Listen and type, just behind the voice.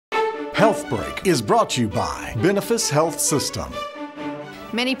HealthBreak is brought to you by Benefis Health System.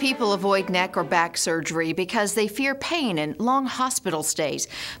 Many people avoid neck or back surgery because they fear pain and long hospital stays.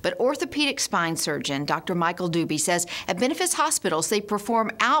 But orthopedic spine surgeon Dr. Michael Dube says at Benefis hospitals they perform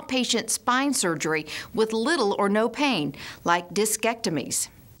outpatient spine surgery with little or no pain, like discectomies.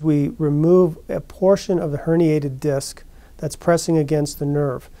 We remove a portion of the herniated disc that's pressing against the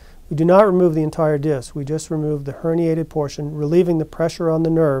nerve. We do not remove the entire disc. We just remove the herniated portion, relieving the pressure on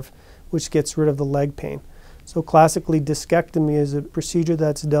the nerve, which gets rid of the leg pain. So classically, discectomy is a procedure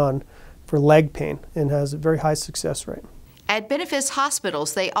that's done for leg pain and has a very high success rate. At Benefis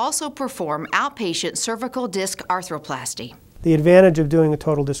hospitals, they also perform outpatient cervical disc arthroplasty. The advantage of doing a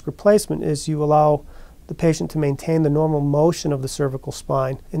total disc replacement is you allow the patient to maintain the normal motion of the cervical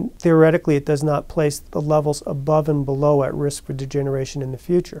spine, and theoretically it does not place the levels above and below at risk for degeneration in the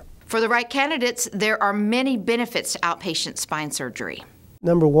future. For the right candidates, there are many benefits to outpatient spine surgery.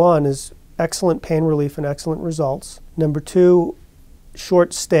 Number one is excellent pain relief and excellent results. Number two,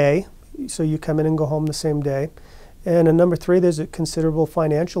 short stay, so you come in and go home the same day. And number three, there's a considerable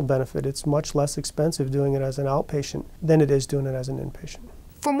financial benefit. It's much less expensive doing it as an outpatient than it is doing it as an inpatient.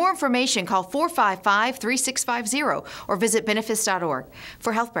 For more information, call 455-3650 or visit benefis.org.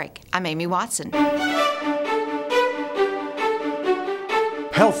 For HealthBreak, I'm Amy Watson.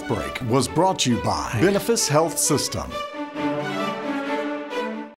 HealthBreak was brought to you by Benefis Health System.